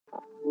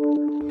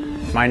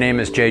My name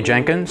is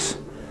Jenkins.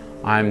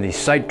 I'm the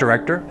site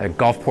director at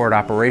Gulfport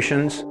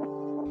Operations.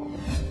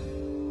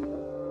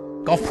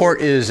 Gulfport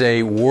is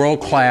a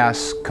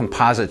world-class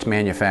composites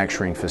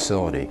manufacturing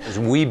facility.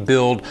 We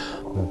build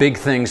big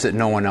things that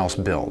no one else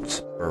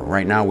builds.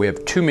 Right now we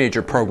have two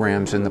major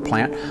programs in the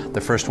plant.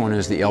 The first one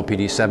is the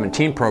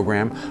LPD-17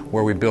 program,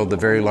 where we build the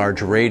very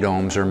large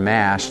radomes or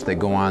masts that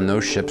go on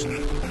those ships.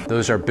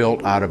 Those are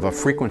built out of a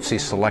frequency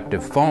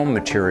selective foam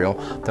material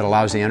that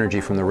allows the energy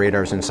from the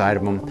radars inside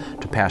of them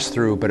to pass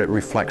through, but it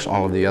reflects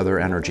all of the other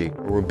energy.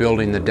 We're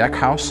building the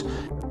deckhouse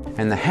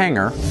and the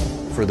hangar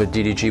for the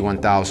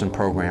DDG-1000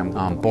 program.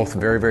 Both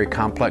very, very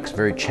complex,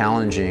 very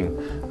challenging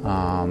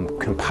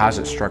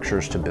composite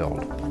structures to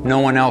build. No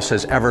one else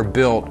has ever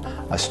built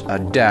a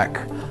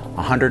deck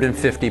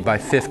 150 by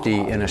 50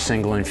 in a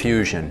single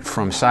infusion,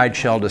 from side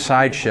shell to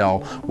side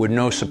shell, with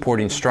no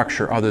supporting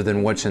structure other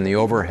than what's in the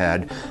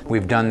overhead.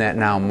 We've done that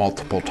now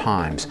multiple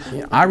times.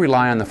 I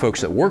rely on the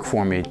folks that work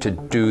for me to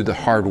do the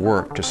hard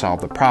work to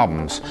solve the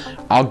problems.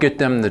 I'll get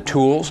them the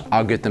tools,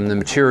 I'll get them the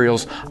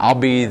materials, I'll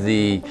be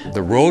the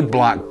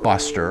roadblock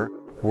buster.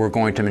 We're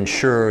going to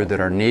ensure that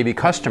our Navy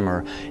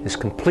customer is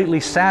completely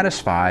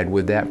satisfied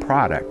with that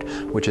product,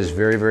 which is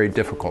very, very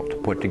difficult to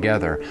put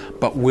together,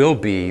 but will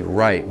be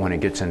right when it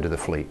gets into the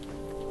fleet.